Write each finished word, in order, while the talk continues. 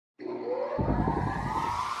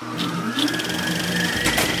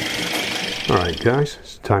Alright guys,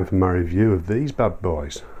 it's time for my review of these bad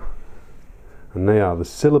boys. And they are the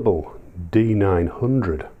Syllable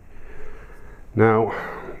D900. Now,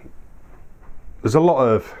 there's a lot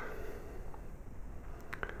of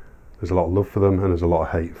love for them and there's a lot of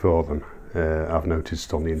hate for them. I've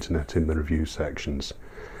noticed on the internet in the review sections.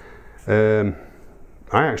 I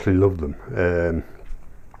actually love them,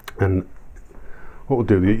 and what we'll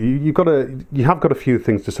do, you have got a few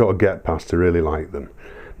things to sort of get past to really like them.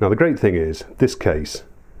 Now the great thing is, this case,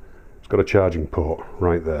 it's got a charging port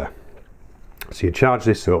right there. So you charge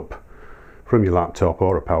this up from your laptop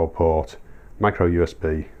or a power port, micro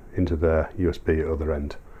USB into their USB at the other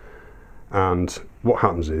end. And what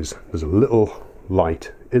happens is, there's a little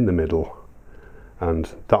light in the middle, and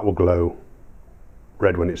that will glow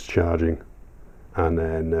red when it's charging, and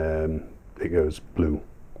then it goes blue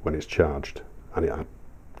when it's charged. And I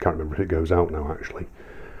can't remember if it goes out now actually.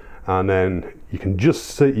 And then you can just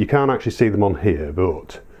see, you can't actually see them on here,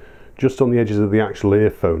 but just on the edges of the actual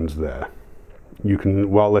earphones there, you can,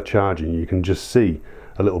 while they're charging, you can just see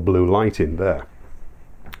a little blue light in there.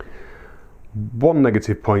 One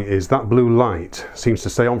negative point is that blue light seems to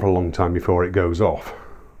stay on for a long time before it goes off,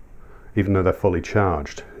 even though they're fully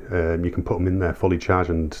charged. You can put them in there fully charged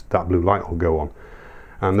and that blue light will go on.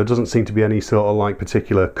 And there doesn't seem to be any sort of like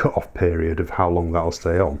particular cut-off period of how long that'll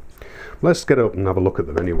stay on. Let's get up and have a look at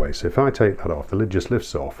them anyway. So if I take that off, the lid just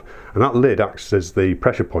lifts off, and that lid acts as the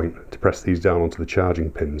pressure point to press these down onto the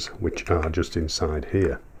charging pins, which are just inside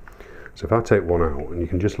here. So if I take one out, and you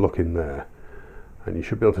can just look in there, and you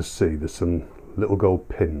should be able to see there's some little gold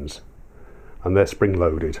pins, and they're spring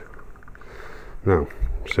loaded. Now,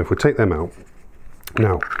 so if we take them out,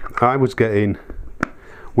 now I was getting,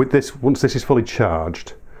 with this, once this is fully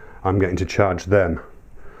charged, I'm getting to charge them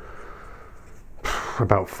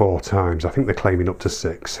about 4 times. I think they're claiming up to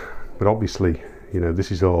 6, but obviously, you know, this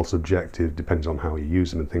is all subjective, depends on how you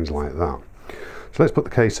use them and things like that. So let's put the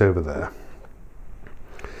case over there.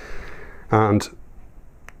 And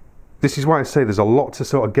this is why I say there's a lot to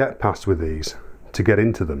sort of get past with these to get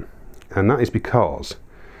into them, and that is because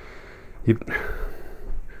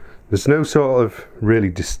there's no sort of really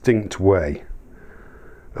distinct way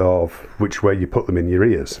of which way you put them in your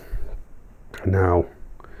ears. Now,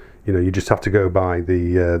 you know, you just have to go by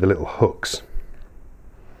the little hooks,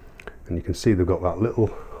 and you can see they've got that little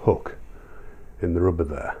hook in the rubber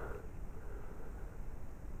there,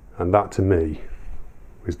 and that to me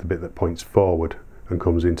is the bit that points forward and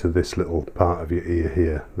comes into this little part of your ear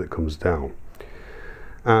here that comes down.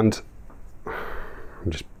 And I'm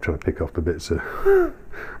just trying to pick off the bits of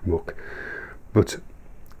muck, but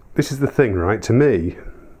this is the thing, right? To me,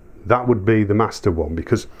 that would be the master one,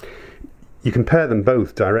 because you can pair them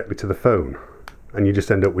both directly to the phone and you just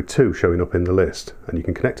end up with 2 showing up in the list, and you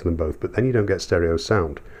can connect to them both, but then you don't get stereo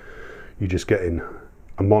sound. You just get in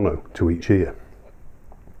a mono to each ear.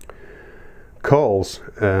 Calls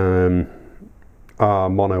are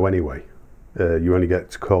mono anyway. You only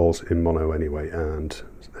get calls in mono anyway, and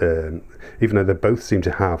even though they both seem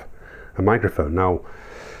to have a microphone. Now,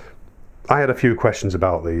 I had a few questions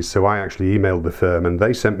about these, so I actually emailed the firm and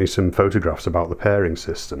they sent me some photographs about the pairing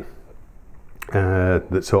system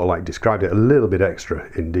that sort of like described it a little bit extra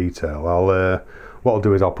in detail. What I'll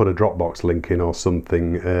do is I'll put a Dropbox link in or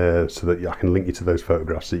something so that I can link you to those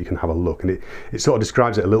photographs so you can have a look, and it sort of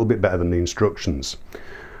describes it a little bit better than the instructions,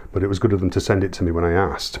 but it was good of them to send it to me when I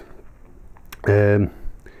asked. And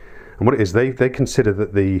what it is, they consider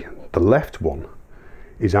that the left one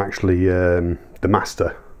is actually the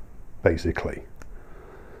master, basically.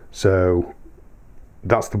 So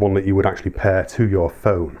that's the one that you would actually pair to your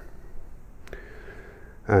phone,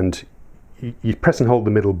 and you press and hold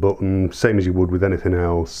the middle button, same as you would with anything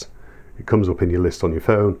else. It comes up in your list on your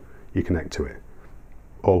phone, you connect to it.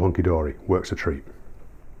 All hunky-dory, works a treat.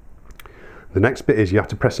 The next bit is you have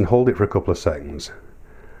to press and hold it for a couple of seconds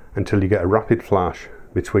until you get a rapid flash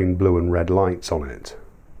between blue and red lights on it.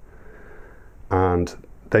 And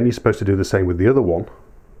then you're supposed to do the same with the other one,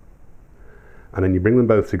 and then you bring them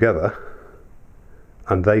both together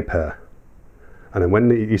and they pair. And then when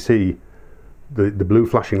you see the blue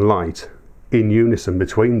flashing light in unison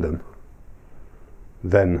between them,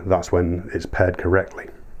 then that's when it's paired correctly.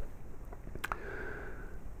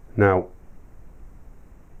 Now,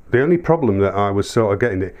 the only problem that I was sort of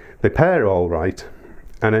getting, they pair all right,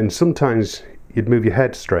 and then sometimes you'd move your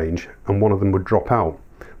head strange and one of them would drop out.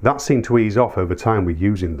 That seemed to ease off over time with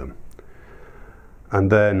using them. And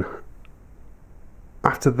then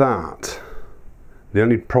after that, the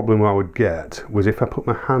only problem I would get was if I put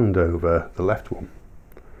my hand over the left one.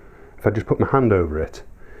 If I just put my hand over it,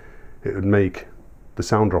 it would make the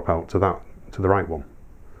sound drop out to the right one.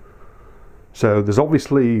 So there's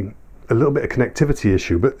obviously a little bit of connectivity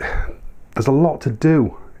issue, but there's a lot to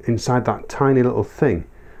do inside that tiny little thing.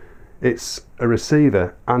 It's a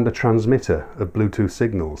receiver and a transmitter of Bluetooth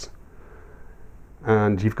signals,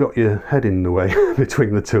 and you've got your head in the way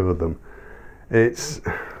between the two of them. It's,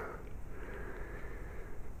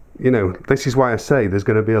 you know, this is why I say there's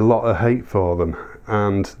going to be a lot of hate for them,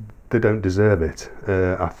 and they don't deserve it.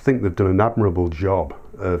 I think they've done an admirable job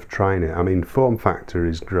of trying it. I mean, form factor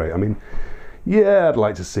is great. I mean, yeah, I'd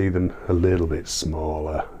like to see them a little bit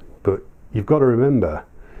smaller, but you've got to remember,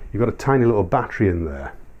 you've got a tiny little battery in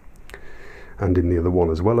there, and in the other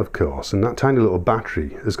one as well, of course, and that tiny little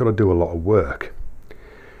battery has got to do a lot of work.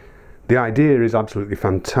 The idea is absolutely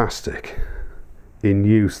fantastic. In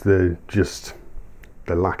use, they're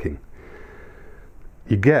lacking.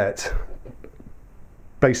 You get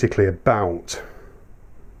basically about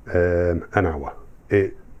an hour.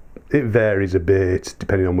 It varies a bit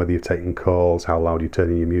depending on whether you're taking calls, how loud you're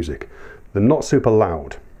turning your music. They're not super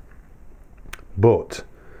loud, but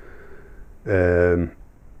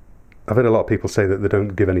I've heard a lot of people say that they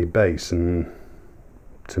don't give any bass, and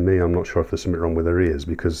to me, I'm not sure if there's something wrong with their ears,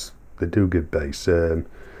 because they do give bass.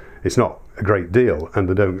 It's not a great deal, and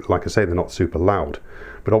they don't, like I say, they're not super loud.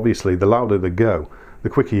 But obviously, the louder they go, the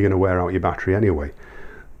quicker you're going to wear out your battery anyway.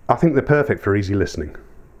 I think they're perfect for easy listening.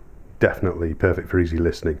 Definitely perfect for easy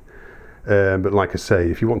listening. But like I say,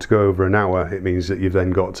 if you want to go over an hour, it means that you've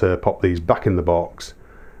then got to pop these back in the box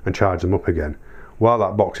and charge them up again. While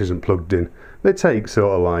that box isn't plugged in, they take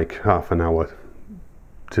sort of like half an hour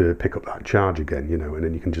to pick up that charge again, you know, and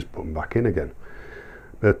then you can just put them back in again.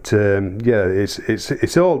 But yeah,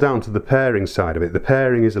 it's all down to the pairing side of it. The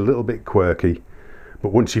pairing is a little bit quirky,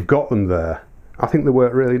 but once you've got them there, I think they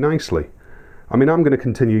work really nicely. I mean, I'm going to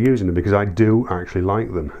continue using them because I do actually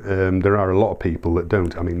like them. There are a lot of people that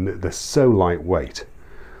don't. I mean, they're so lightweight,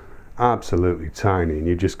 absolutely tiny, and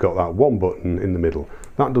you've just got that one button in the middle.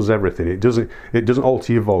 That does everything. It doesn't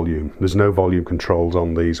alter your volume. There's no volume controls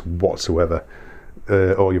on these whatsoever.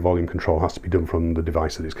 All your volume control has to be done from the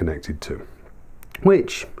device that it's connected to,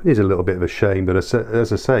 which is a little bit of a shame. But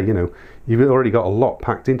as I say, you know, you've already got a lot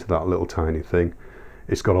packed into that little tiny thing.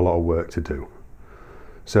 It's got a lot of work to do.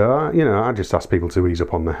 So, you know, I just ask people to ease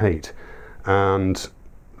up on the hate. And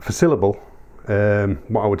for Syllable,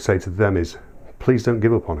 what I would say to them is, please don't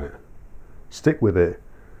give up on it. Stick with it,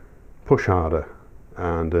 push harder,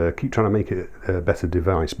 and keep trying to make it a better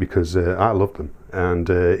device, because I love them. And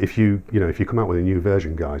if you come out with a new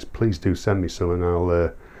version, guys, please do send me some, and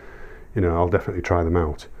I'll definitely try them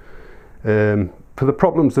out. For the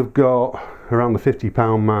problems they've got around the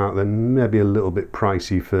 £50 mark, they're maybe a little bit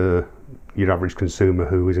pricey for your average consumer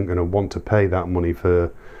who isn't going to want to pay that money for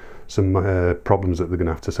some problems that they're going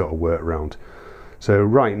to have to sort of work around. So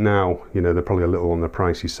right now, you know, they're probably a little on the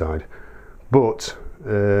pricey side, but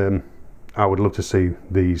I would love to see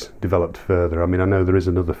these developed further. I mean, I know there is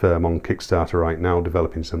another firm on Kickstarter right now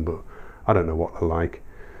developing some, but I don't know what they're like.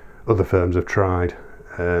 Other firms have tried,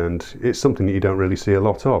 and it's something that you don't really see a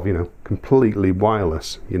lot of, you know, completely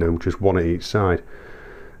wireless, you know, just one at each side.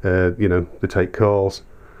 You know, they take calls.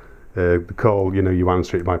 The call, you know, you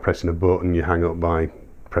answer it by pressing a button, you hang up by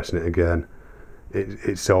pressing it again.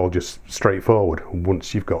 It's all just straightforward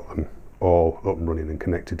once you've got them all up and running and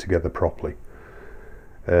connected together properly.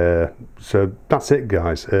 So that's it,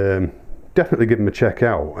 guys. Definitely give them a check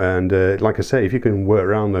out, and like I say, if you can work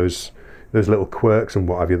around those little quirks and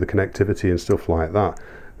what have you, the connectivity and stuff like that,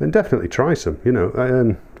 then definitely try some, you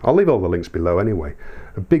know. I'll leave all the links below anyway.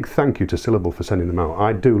 A big thank you to Syllable for sending them out.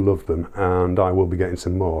 I do love them, and I will be getting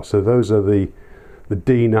some more. So those are the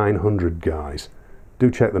D900 guys. Do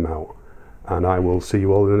check them out, and I will see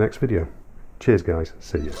you all in the next video. Cheers, guys.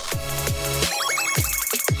 See you.